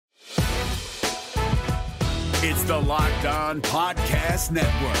It's the Locked On Podcast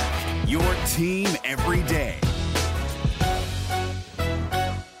Network, your team every day.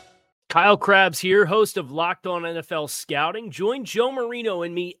 Kyle Krabs here, host of Locked On NFL Scouting. Join Joe Marino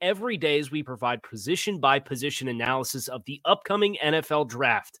and me every day as we provide position-by-position analysis of the upcoming NFL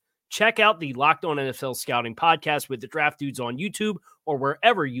Draft. Check out the Locked On NFL Scouting podcast with the Draft Dudes on YouTube or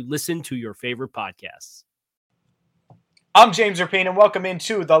wherever you listen to your favorite podcasts. I'm James Rapine, and welcome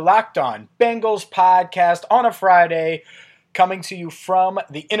into the Locked On Bengals podcast on a Friday, coming to you from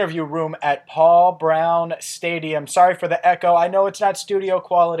the interview room at Paul Brown Stadium. Sorry for the echo. I know it's not studio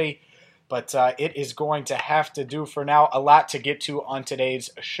quality, but it is going to have to do for now. A lot to get to on today's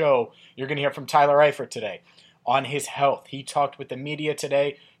show. You're going to hear from Tyler Eifert today on his health. He talked with the media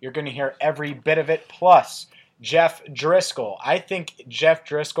today. You're going to hear every bit of it. Plus, Jeff Driskel. I think Jeff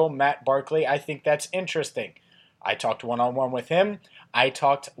Driskel, Matt Barkley, I think that's interesting. I talked one-on-one with him. I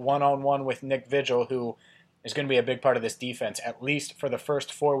talked one-on-one with Nick Vigil, who is going to be a big part of this defense, at least for the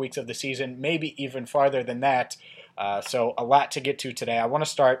first 4 weeks of the season, maybe even farther than that. So a lot to get to today. I want to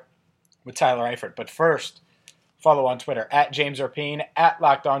start with Tyler Eifert. But first, follow on Twitter, at James Rapine, at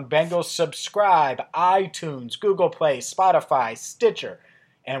Locked On Bengals. Subscribe, iTunes, Google Play, Spotify, Stitcher,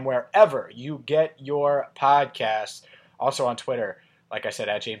 and wherever you get your podcasts. Also on Twitter, like I said,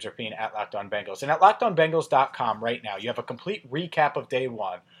 at James Rapine, at Locked On Bengals. And at LockedOnBengals.com right now, you have a complete recap of day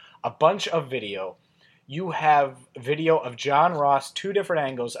one, a bunch of video. You have video of John Ross, two different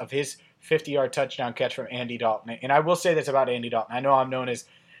angles of his 50-yard touchdown catch from Andy Dalton. And I will say this about Andy Dalton. I know I'm known as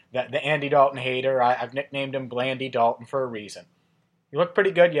the Andy Dalton hater. I've nicknamed him Blandy Dalton for a reason. He looked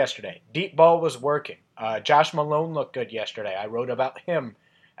pretty good yesterday. Deep ball was working. Josh Malone looked good yesterday. I wrote about him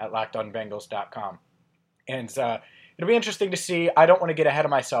at LockedOnBengals.com. And it'll be interesting to see. I don't want to get ahead of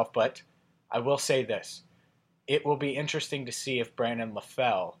myself, but I will say this. It will be interesting to see if Brandon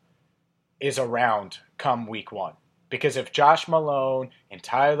LaFell is around come week one. Because if Josh Malone and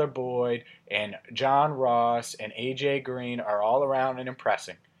Tyler Boyd and John Ross and A.J. Green are all around and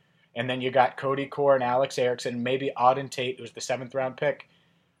impressing, and then you got Cody Core and Alex Erickson, maybe Auden Tate, who's the 7th-round pick,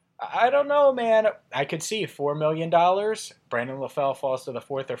 I don't know, man. I could see $4 million. Brandon LaFell falls to the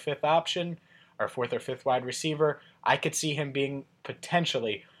 4th or 5th option, or 4th or 5th wide receiver. I could see him being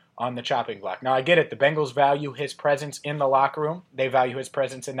potentially on the chopping block. Now, I get it. The Bengals value his presence in the locker room. They value his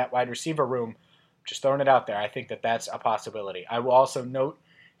presence in that wide receiver room. Just throwing it out there. I think that that's a possibility. I will also note,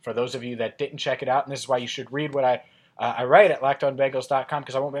 for those of you that didn't check it out, and this is why you should read what I write at LockedOnBengals.com,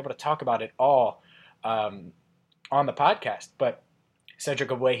 because I won't be able to talk about it all on the podcast. But Cedric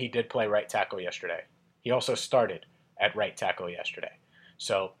Ogbuehi, he did play right tackle yesterday. He also started at right tackle yesterday.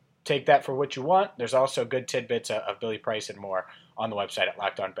 So take that for what you want. There's also good tidbits of Billy Price and more on the website at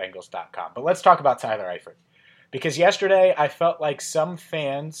LockedOnBengals.com. But let's talk about Tyler Eifert. Because yesterday I felt like some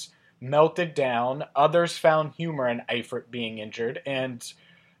fans melted down. Others found humor in Eifert being injured. And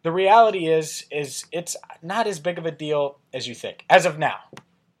the reality is it's not as big of a deal as you think. As of now.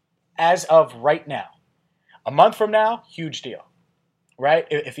 As of right now. A month from now, huge deal. Right?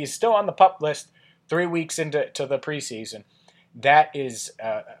 If he's still on the PUP list 3 weeks into the preseason, that is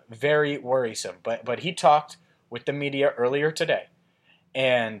very worrisome. But he talked with the media earlier today.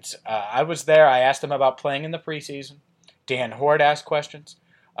 And I was there. I asked him about playing in the preseason. Dan Horde asked questions.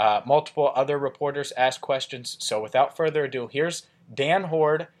 Multiple other reporters asked questions. So without further ado, here's Dan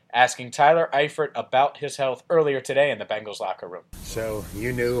Horde asking Tyler Eifert about his health earlier today in the Bengals locker room. So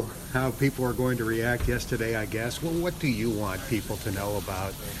you knew how people were going to react yesterday, I guess. Well, what do you want people to know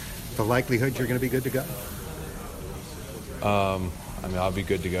about the likelihood you're going to be good to go? I'll be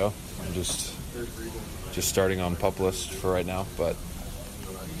good to go. I'm just starting on PUP list for right now, but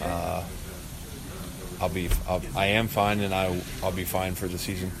I am fine, and I'll be fine for the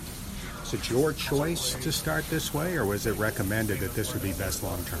season. Is it your choice to start this way, or was it recommended that this would be best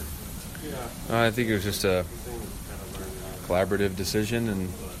long term? I think it was just a collaborative decision, and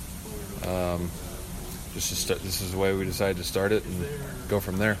this is the way we decided to start it and go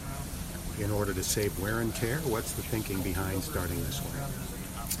from there. In order to save wear and tear, what's the thinking behind starting this way?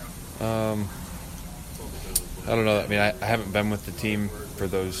 I don't know. I mean, I haven't been with the team for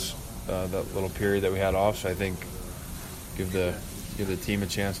that little period that we had off, so I think give the team a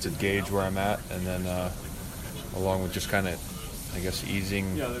chance to gauge where I'm at, and then along with just kind of, I guess,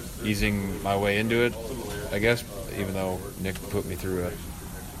 easing my way into it, I guess, even though Nick put me through a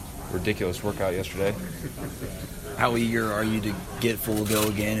ridiculous workout yesterday. How eager are you to get full go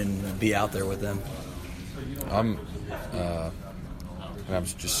again and be out there with them? I'm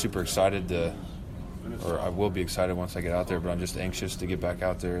just super excited or I will be excited once I get out there, but I'm just anxious to get back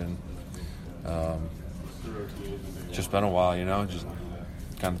out there, and just been a while, just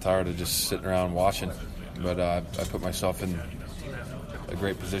kind of tired of just sitting around watching. but I put myself in a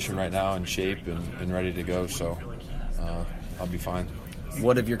great position right now, in shape and ready to go. So I'll be fine.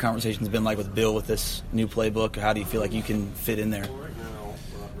 What have your conversations been like with Bill with this new playbook? How do you feel like you can fit in there?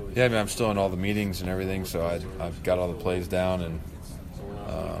 Yeah, I mean, I'm still in all the meetings and everything, so I've got all the plays down, and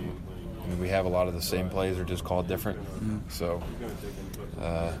I mean, we have a lot of the same plays, they're just called different. So,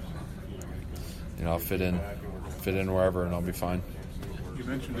 I'll fit in wherever, and I'll be fine. You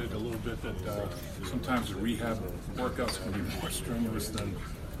mentioned it a little bit that sometimes the rehab workouts can be more strenuous than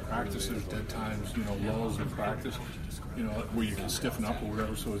practices, dead times, lulls in practice, where you can stiffen up or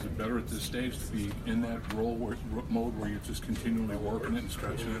whatever. So is it better at this stage to be in that mode where you're just continually working it and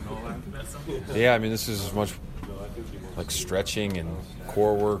stretching it and all that? Yeah, I mean, this is as much like stretching and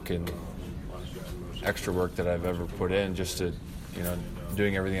core work and extra work that I've ever put in, just to,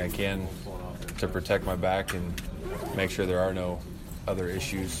 doing everything I can to protect my back and make sure there are no other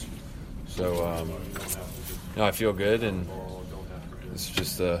issues. So, I feel good, and it's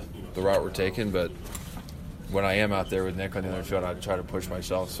just the route we're taking. But when I am out there with Nick on the other field, I try to push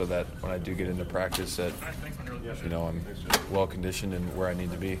myself so that when I do get into practice, that I'm well conditioned and where I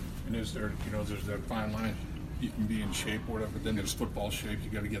need to be. And is there, there's that fine line. You can be in shape or whatever, but then there's football shape. You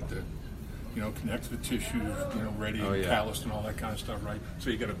got to get the, connective tissue, ready and calloused and all that kind of stuff, right? So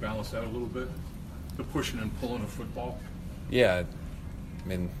you got to balance that a little bit. The pushing and pulling of football. Yeah, I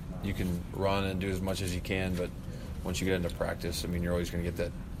mean, you can run and do as much as you can, but once you get into practice, I mean, you're always going to get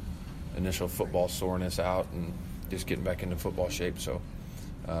that initial football soreness out and just getting back into football shape. So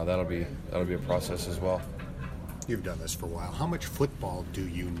that'll be a process as well. You've done this for a while. How much football do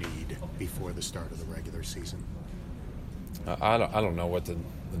you need before the start of the regular season? I don't know what the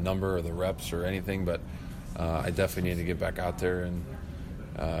number or the reps or anything, but I definitely need to get back out there and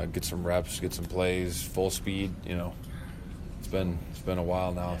get some reps, get some plays, full speed. It's been a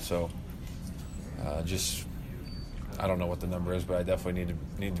while now, so I don't know what the number is, but I definitely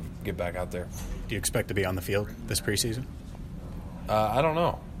need to get back out there. Do you expect to be on the field this preseason? I don't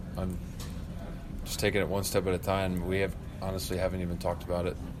know. I'm just taking it one step at a time. We honestly haven't even talked about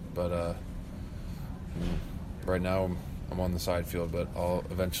it, but right now I'm on the side field, but I'll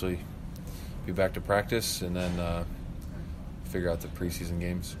eventually be back to practice and then figure out the preseason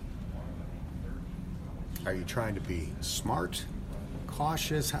games. Are you trying to be smart,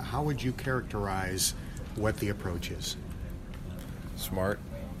 cautious? How would you characterize what the approach is? Smart,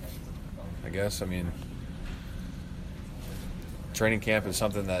 I guess. I mean, training camp is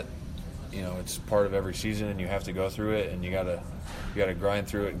something that, it's part of every season, and you have to go through it, and you gotta grind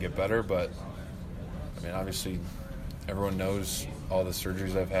through it and get better. But I mean, obviously, everyone knows all the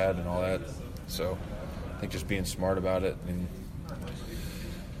surgeries I've had and all that. So I think just being smart about it. I mean,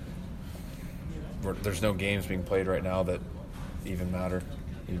 there's no games being played right now that even matter.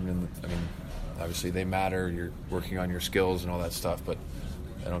 Obviously they matter. You're working on your skills and all that stuff, but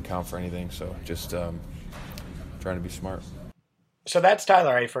they don't count for anything. So just trying to be smart. So that's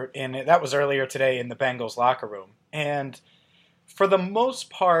Tyler Eifert, and that was earlier today in the Bengals locker room. And for the most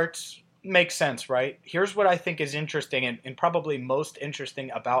part, makes sense, right? Here's what I think is interesting and probably most interesting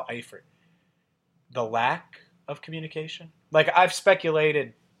about Eifert. The lack of communication. Like, I've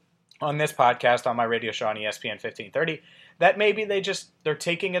speculated on this podcast, on my radio show on ESPN 1530, that maybe they're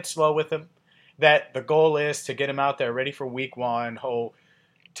taking it slow with him, that the goal is to get him out there ready for week one. He'll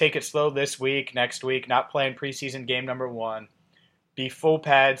take it slow this week, next week, not playing preseason game number 1, be full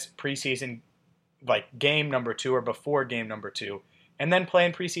pads preseason, like game number 2 or before game number 2, and then play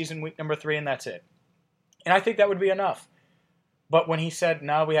in preseason week number 3, and that's it. And I think that would be enough. But when he said,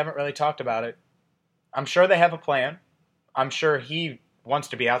 no, we haven't really talked about it, I'm sure they have a plan. I'm sure he wants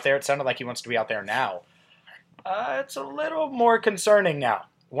to be out there. It sounded like he wants to be out there now. It's a little more concerning now,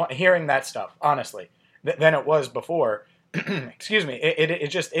 hearing that stuff, honestly, than it was before. Excuse me. It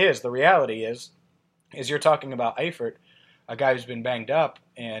just is. The reality is you're talking about Eifert, a guy who's been banged up,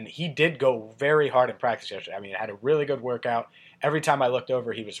 and he did go very hard in practice yesterday. I mean, had a really good workout. Every time I looked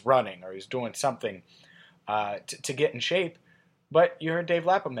over, he was running or he was doing something to get in shape. But you heard Dave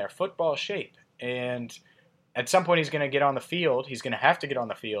Lapham there, football shape. And at some point he's going to get on the field. He's going to have to get on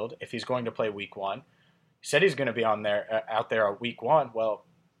the field if he's going to play week 1. He said he's going to be out there at week 1. Well,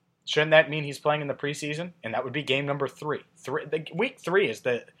 shouldn't that mean he's playing in the preseason? And that would be game number 3. Week 3 is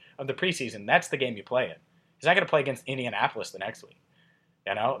of the preseason. That's the game you play in. He's not going to play against Indianapolis the next week.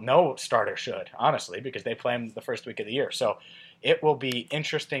 No starter should, honestly, because they play him the first week of the year. So it will be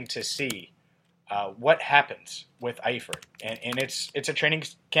interesting to see what happens with Eifert. And it's a training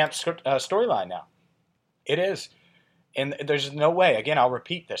camp storyline now. It is. And there's no way, again, I'll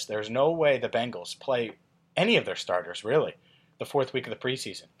repeat this, there's no way the Bengals play any of their starters, really. the 4th week of the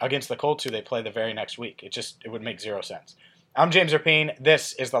preseason. Against the Colts, who they play the very next week. It would make zero sense. I'm James Rapine.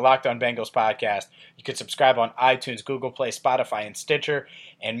 This is the Locked On Bengals podcast. You can subscribe on iTunes, Google Play, Spotify, and Stitcher.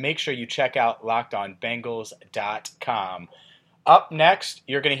 And make sure you check out LockedOnBengals.com. Up next,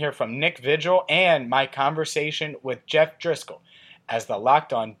 you're going to hear from Nick Vigil and my conversation with Jeff Driskel as the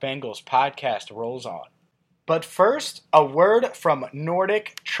Locked On Bengals podcast rolls on. But first, a word from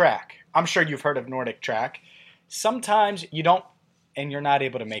Nordic Track. I'm sure you've heard of Nordic Track. Sometimes you don't, and you're not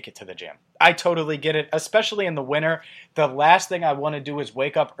able to make it to the gym. I totally get it, especially in the winter. The last thing I want to do is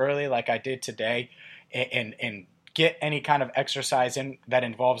wake up early like I did today and get any kind of exercise in that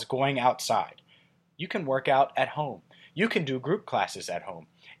involves going outside. You can work out at home. You can do group classes at home.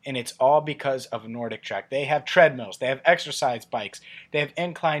 And it's all because of Nordic Track. They have treadmills. They have exercise bikes. They have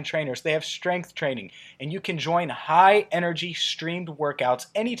incline trainers. They have strength training. And you can join high-energy streamed workouts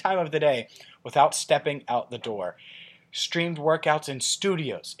any time of the day without stepping out the door. Streamed workouts in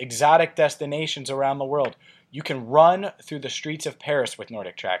studios, exotic destinations around the world. You can run through the streets of Paris with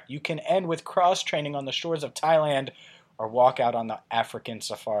Nordic Track. You can end with cross-training on the shores of Thailand or walk out on the African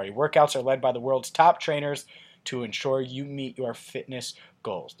safari. Workouts are led by the world's top trainers to ensure you meet your fitness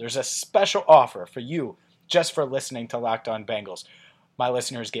goals. There's a special offer for you just for listening to Locked On Bengals. My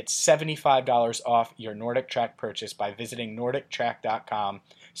listeners get $75 off your Nordic Track purchase by visiting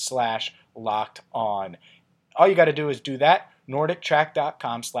NordicTrack.com/LockedOn. All you got to do is do that,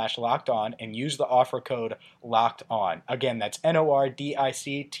 NordicTrack.com/LockedOn, and use the offer code LockedOn. Again, that's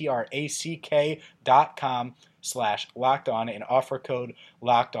NordicTrack.com/LockedOn and offer code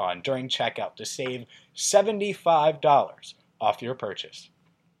LockedOn during checkout to save $75 off your purchase.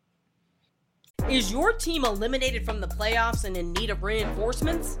 Is your team eliminated from the playoffs and in need of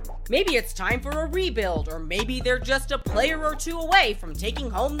reinforcements? Maybe it's time for a rebuild, or maybe they're just a player or two away from taking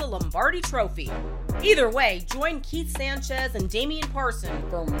home the Lombardi Trophy. Either way, join Keith Sanchez and Damian Parson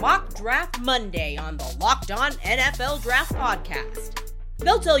for Mock Draft Monday on the Locked On NFL Draft Podcast.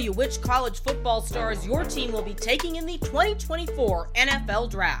 They'll tell you which college football stars your team will be taking in the 2024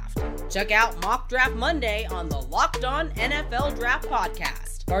 NFL Draft. Check out Mock Draft Monday on the Locked On NFL Draft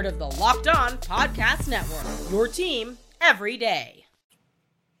Podcast, part of the Locked On Podcast Network, your team every day.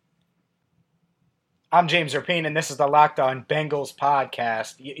 I'm James Rapine, and this is the Locked On Bengals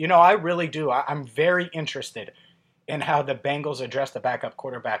podcast. You know, I really do. I'm very interested in how the Bengals address the backup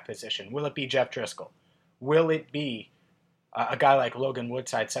quarterback position. Will it be Jeff Driskel? Will it be a guy like Logan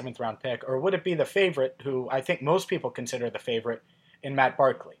Woodside, 7th-round pick? Or would it be the favorite, who I think most people consider the favorite, in Matt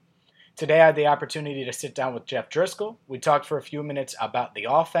Barkley? Today I had the opportunity to sit down with Jeff Driskel. We talked for a few minutes about the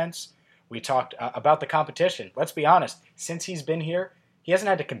offense. We talked about the competition. Let's be honest, since he's been here, he hasn't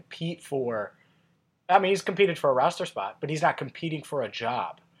had to compete for, he's competed for a roster spot, but he's not competing for a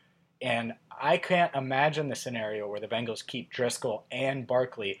job. And I can't imagine the scenario where the Bengals keep Driskel and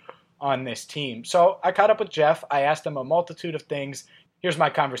Barkley on this team. So I caught up with Jeff. I asked him a multitude of things. Here's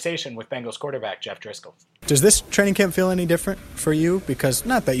my conversation with Bengals quarterback Jeff Driskel. Does this training camp feel any different for you? Because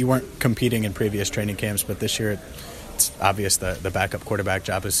not that you weren't competing in previous training camps, but this year it's obvious the backup quarterback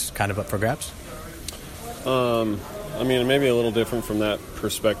job is kind of up for grabs. Maybe a little different from that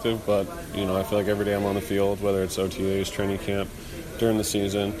perspective, but, I feel like every day I'm on the field, whether it's OTAs, training camp, during the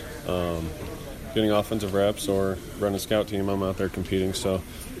season, getting offensive reps or running a scout team, I'm out there competing. So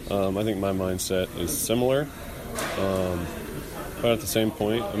I think my mindset is similar. But at the same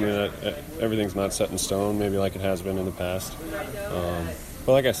point, everything's not set in stone, maybe like it has been in the past.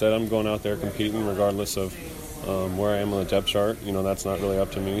 But like I said, I'm going out there competing regardless of where I am on the depth chart. That's not really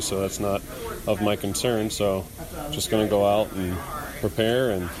up to me, so that's not of my concern. So just going to go out and prepare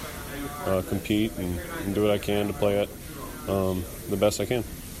and compete and do what I can to play it the best I can.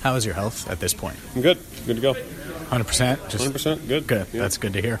 How is your health at this point? I'm good. Good to go. 100%? 100%? Good. Good. Yeah. That's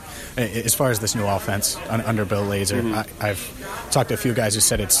good to hear. As far as this new offense under Bill Lazor, I've talked to a few guys who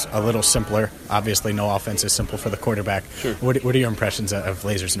said it's a little simpler. Obviously, no offense is simple for the quarterback. Sure. What are your impressions of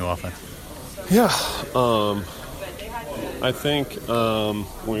Lazor's new offense? Yeah. I think when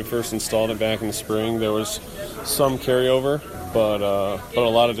we first installed it back in the spring, there was some carryover, but a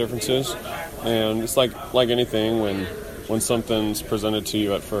lot of differences. And it's like anything, when something's presented to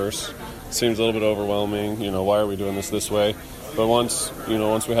you at first, it seems a little bit overwhelming. Why are we doing this way? But once we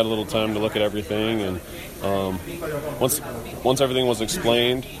had a little time to look at everything, and once everything was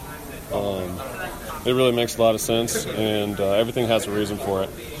explained, it really makes a lot of sense, and everything has a reason for it.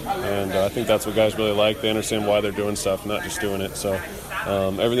 And I think that's what guys really like. They understand why they're doing stuff, not just doing it. So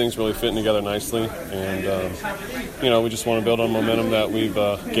everything's really fitting together nicely, and we just want to build on momentum that we've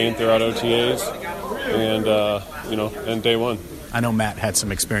gained throughout OTAs and day one. I know Matt had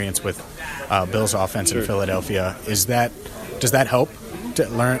some experience with Bill's offense in Philadelphia. Is that Does that help to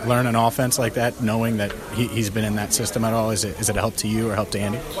learn an offense like that, knowing that he's been in that system at all? Is it a help to you or help to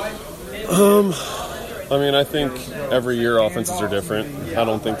Andy? I mean, I think every year offenses are different. I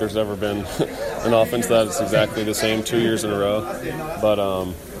don't think there's ever been an offense that is exactly the same 2 years in a row. But, I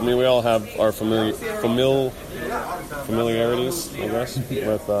mean, we all have our familiarities, I guess,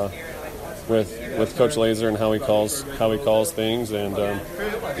 with Coach Laser and how he calls things. And,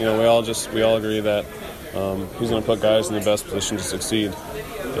 we all agree that he's going to put guys in the best position to succeed.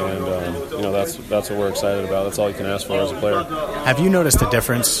 And, that's what we're excited about. That's all you can ask for as a player. Have you noticed a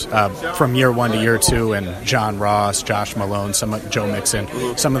difference from year one to year two in John Ross, Josh Malone, Joe Mixon,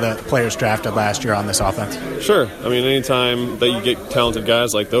 some of the players drafted last year on this offense? Sure. I mean, anytime that you get talented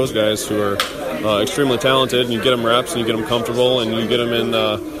guys like those guys who are extremely talented, and you get them reps and you get them comfortable and you get them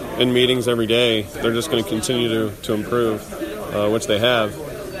in meetings every day, they're just going to continue to improve, which they have.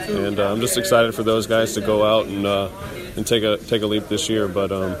 And I'm just excited for those guys to go out and take a leap this year. But,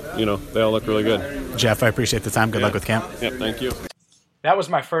 they all look really good. Jeff, I appreciate the time. Good luck with camp. Yeah, thank you. That was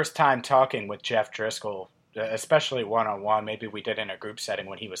my first time talking with Jeff Driskel, especially one-on-one. Maybe we did in a group setting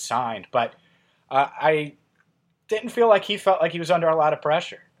when he was signed. But I didn't feel like he felt like he was under a lot of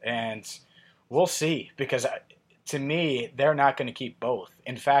pressure. And we'll see, because to me, they're not going to keep both.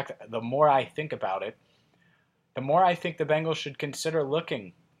 In fact, the more I think about it, the more I think the Bengals should consider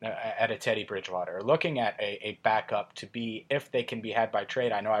looking at a Teddy Bridgewater, or looking at a backup to be, if they can be had by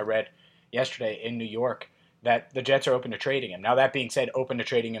trade. I know I read yesterday in New York that the Jets are open to trading him. Now, that being said, open to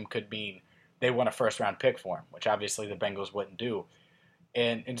trading him could mean they want a first-round pick for him, which obviously the Bengals wouldn't do.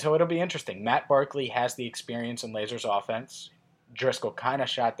 And so it'll be interesting. Matt Barkley has the experience in Laser's offense. Driskel kind of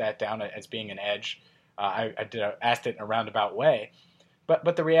shot that down as being an edge. I asked it in a roundabout way.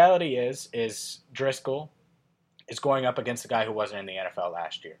 But the reality is Driskel is going up against a guy who wasn't in the NFL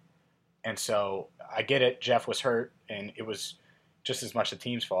last year. And so I get it. Jeff was hurt, and it was just as much the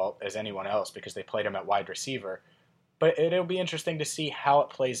team's fault as anyone else because they played him at wide receiver. But it'll be interesting to see how it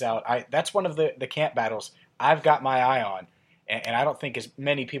plays out. That's one of the camp battles I've got my eye on, and I don't think as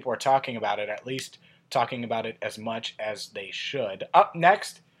many people are talking about it, at least talking about it as much as they should. Up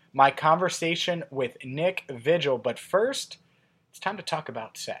next, my conversation with Nick Vigil. But first, it's time to talk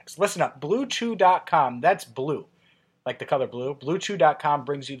about sex. Listen up, BlueChew.com, that's blue, like the color blue. BlueChew.com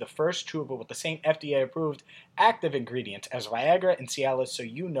brings you the first chewable with the same FDA-approved active ingredients as Viagra and Cialis, so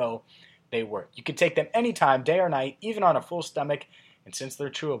you know they work. You can take them anytime, day or night, even on a full stomach, and since they're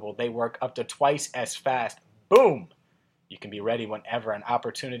chewable, they work up to twice as fast. Boom! You can be ready whenever an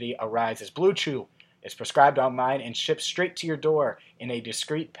opportunity arises. Blue Chew is prescribed online and shipped straight to your door in a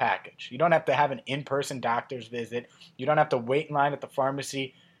discreet package. You don't have to have an in-person doctor's visit. You don't have to wait in line at the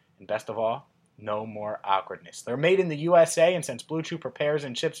pharmacy. And best of all, no more awkwardness. They're made in the USA, and since Blue Chew prepares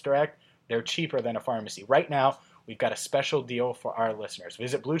and ships direct, they're cheaper than a pharmacy. Right now, we've got a special deal for our listeners.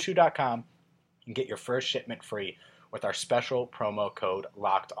 Visit BlueChew.com and get your first shipment free with our special promo code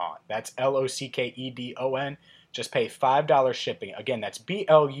LOCKEDON. That's LOCKEDON. Just pay $5 shipping. Again, that's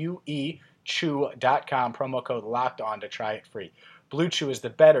BLUE Chew.com, promo code LOCKEDON to try it free. Blue Chew is the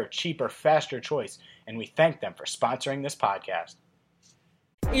better, cheaper, faster choice, and we thank them for sponsoring this podcast.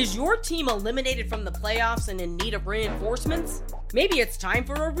 Is your team eliminated from the playoffs and in need of reinforcements? Maybe it's time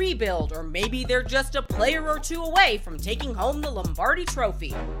for a rebuild, or maybe they're just a player or two away from taking home the Lombardi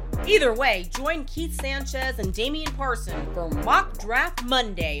Trophy. Either way, join Keith Sanchez and Damian Parson for Mock Draft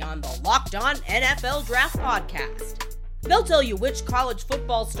Monday on the Locked On NFL Draft Podcast. They'll tell you which college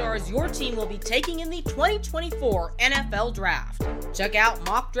football stars your team will be taking in the 2024 NFL Draft. Check out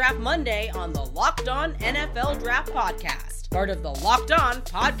Mock Draft Monday on the Locked On NFL Draft Podcast, part of the Locked On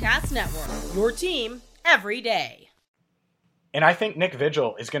Podcast Network, your team every day. And I think Nick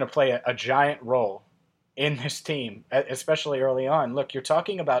Vigil is going to play a giant role in this team, especially early on. Look, you're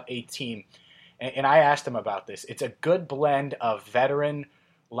talking about a team, and I asked him about this. It's a good blend of veteran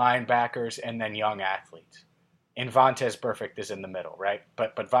linebackers and then young athletes. And Vontaze Burfict is in the middle, right?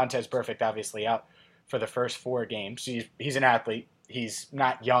 But Vontaze Burfict obviously out for the first 4 games. He's an athlete. He's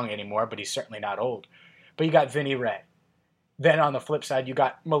not young anymore, but he's certainly not old. But you got Vinny Ray. Then on the flip side, you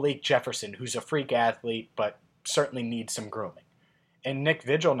got Malik Jefferson, who's a freak athlete, but certainly needs some grooming. And Nick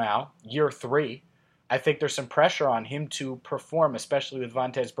Vigil now, year 3, I think there's some pressure on him to perform, especially with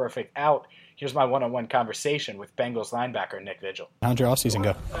Vontaze Burfict out. Here's my one-on-one conversation with Bengals linebacker Nick Vigil. How'd your offseason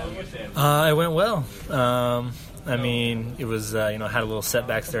go? It went well. It was, had a little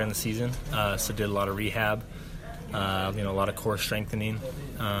setbacks there in the season, so did a lot of rehab, a lot of core strengthening.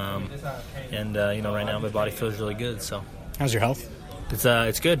 Right now my body feels really good. So how's your health?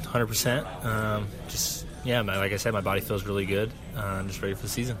 It's good, 100%. Like I said, my body feels really good. I'm just ready for the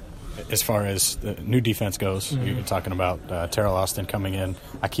season. As far as the new defense goes, you're talking about Terrell Austin coming in.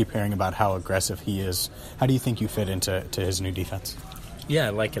 I keep hearing about how aggressive he is. How do you think you fit into his new defense? Yeah, I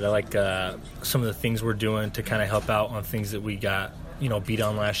like it. I like some of the things we're doing to kind of help out on things that we got, beat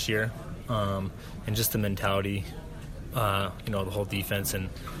on last year, and just the mentality, the whole defense and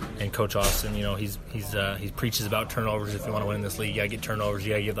Coach Austin. He preaches about turnovers. If you want to win in this league, you got to get turnovers.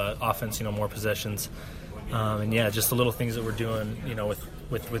 You got to give the offense, more possessions. Just the little things that we're doing,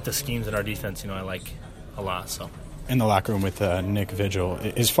 with the schemes in our defense, I like a lot. So, in the locker room with Nick Vigil,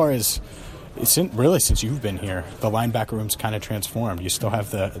 as far as since you've been here, the linebacker room's kind of transformed. You still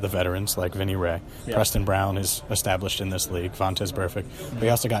have the veterans like Vinny Ray. Yeah. Preston Brown is established in this league. Vontez Burfict. But you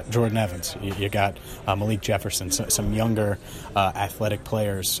also got Jordan Evans. You got Malik Jefferson, some younger athletic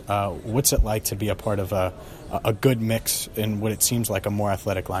players. What's it like to be a part of a good mix in what it seems like a more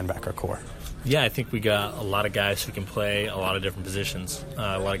athletic linebacker core? Yeah, I think we got a lot of guys who can play a lot of different positions,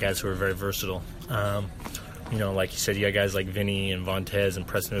 a lot of guys who are very versatile. Like you said, you got guys like Vinny and Vontez and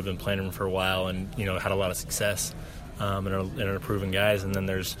Preston who have been playing them for a while and, had a lot of success and are proven guys. And then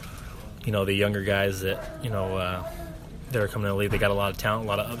there's, the younger guys that, that are coming in the league. They got a lot of talent, a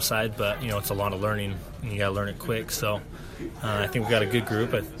lot of upside, but, it's a lot of learning, and you got to learn it quick. So I think we've got a good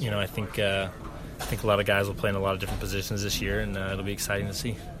group. I think a lot of guys will play in a lot of different positions this year, and it'll be exciting to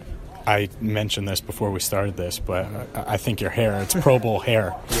see. I mentioned this before we started this, but I think your hair, it's Pro Bowl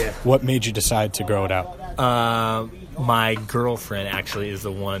hair. Yeah. What made you decide to grow it out? My girlfriend actually is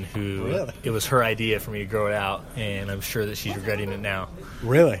the one who, really? It was her idea for me to grow it out, and I'm sure that she's regretting it now.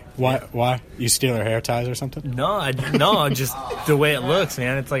 Really? Why? Yeah. Why? You steal her hair ties or something? No, just the way it looks,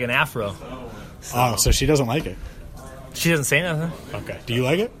 man. It's like an afro. So she doesn't like it? She doesn't say nothing. Okay. Do you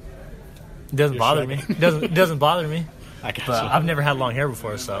like it? It doesn't bother me. It doesn't bother me. I guess. But I've never had long hair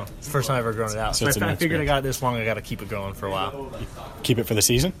before, so it's the first time I've ever grown it out. So I figured I got it this long, I got to keep it growing for a while. Keep it for the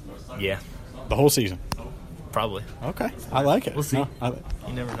season? Yeah. The whole season? Probably. Okay. I like it. We'll see. No,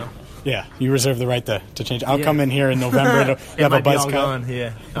 you never know. Yeah. You reserve the right to change. I'll come in here in November and you have a buzz cut. Gone.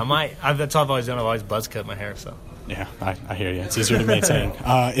 Yeah. I might. That's all I've always done. I've always buzz cut my hair, so. Yeah, I hear you. It's easier to maintain.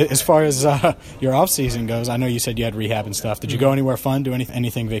 As far as your off season goes, I know you said you had rehab and stuff. Did you go anywhere fun? Do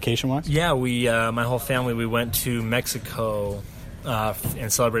anything vacation wise? Yeah, we my whole family, we went to Mexico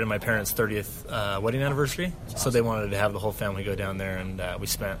and celebrated my parents' 30th wedding anniversary. So they wanted to have the whole family go down there, and we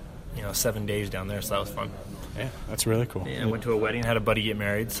spent 7 days down there. So that was fun. Yeah, that's really cool. Yeah, I went to a wedding. Had a buddy get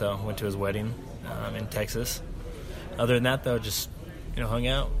married, so I went to his wedding in Texas. Other than that, though, just hung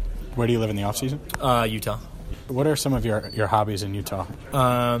out. Where do you live in the off season? Utah. What are some of your hobbies in Utah?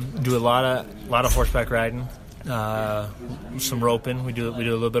 Do a lot of horseback riding, some roping. We do a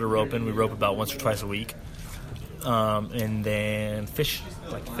little bit of roping. We rope about once or twice a week, and then fish.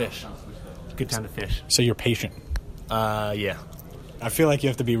 Like to fish. Good time to fish. So you're patient. Yeah. I feel like you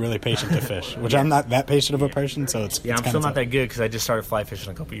have to be really patient to fish, which I'm not that patient of a person, so it's I'm still not that good because I just started fly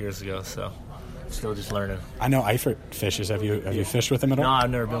fishing a couple years ago, so still just learning. I know Eifert fishes. Have you fished with him at all? No, I've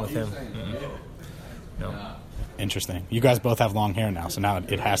never been with him. No. Interesting. You guys both have long hair now, so now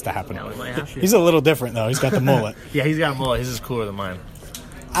it has to happen. Now we might have to. He's a little different, though. He's got the mullet. Yeah, he's got a mullet. His is cooler than mine.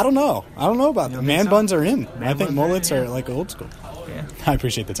 I don't know about that. Man buns are in. I think mullets are like old school. Yeah. I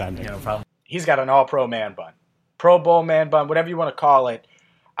appreciate the time, Nick. Yeah, no problem. He's got an all-pro man bun. Pro Bowl man bun, whatever you want to call it.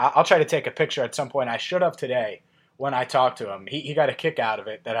 I'll try to take a picture at some point. I should have today when I talked to him. He got a kick out of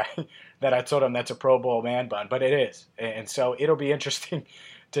it that I told him that's a Pro Bowl man bun, but it is. And so it'll be interesting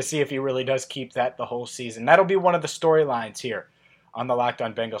to see if he really does keep that the whole season. That'll be one of the storylines here on the Locked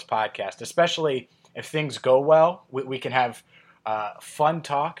On Bengals podcast, especially if things go well. We can have fun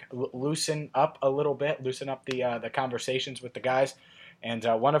talk, loosen up a little bit, loosen up the conversations with the guys. And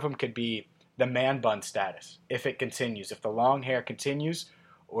one of them could be the man bun status, if it continues, if the long hair continues,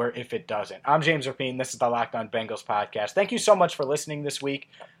 or if it doesn't. I'm James Rapine. This is the Locked On Bengals podcast. Thank you so much for listening this week.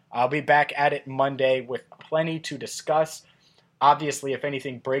 I'll be back at it Monday with plenty to discuss. Obviously, if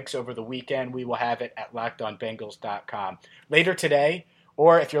anything breaks over the weekend, we will have it at LockedOnBengals.com. Later today,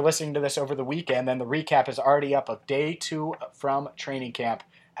 or if you're listening to this over the weekend, then the recap is already up of day 2 from training camp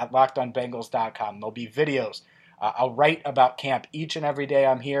at LockedOnBengals.com. There'll be videos. I'll write about camp each and every day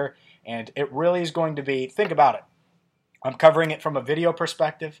I'm here, and it really is going to be, think about it. I'm covering it from a video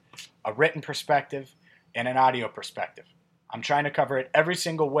perspective, a written perspective, and an audio perspective. I'm trying to cover it every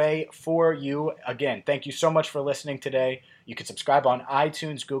single way for you. Again, thank you so much for listening today. You can subscribe on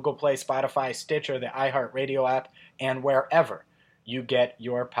iTunes, Google Play, Spotify, Stitcher, the iHeartRadio app, and wherever you get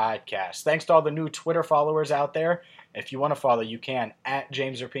your podcasts. Thanks to all the new Twitter followers out there. If you want to follow, you can at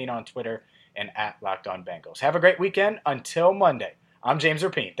James Rapine on Twitter and at Locked On Bengals. Have a great weekend. Until Monday, I'm James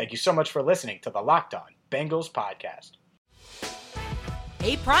Rapine. Thank you so much for listening to the Locked On Bengals podcast.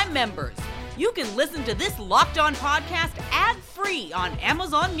 Hey, Prime members, you can listen to this Locked On podcast ad-free on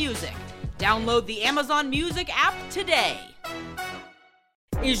Amazon Music. Download the Amazon Music app today.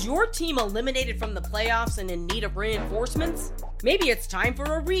 Is your team eliminated from the playoffs and in need of reinforcements? Maybe it's time for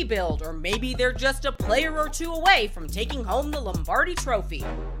a rebuild, or maybe they're just a player or two away from taking home the Lombardi Trophy.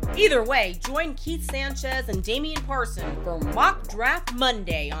 Either way, join Keith Sanchez and Damian Parson for Mock Draft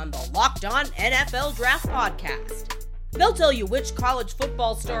Monday on the Locked On NFL Draft Podcast. They'll tell you which college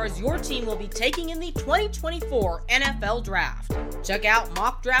football stars your team will be taking in the 2024 NFL Draft. Check out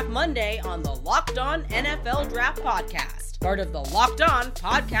Mock Draft Monday on the Locked On NFL Draft Podcast, part of the Locked On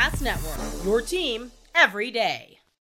Podcast Network, your team every day.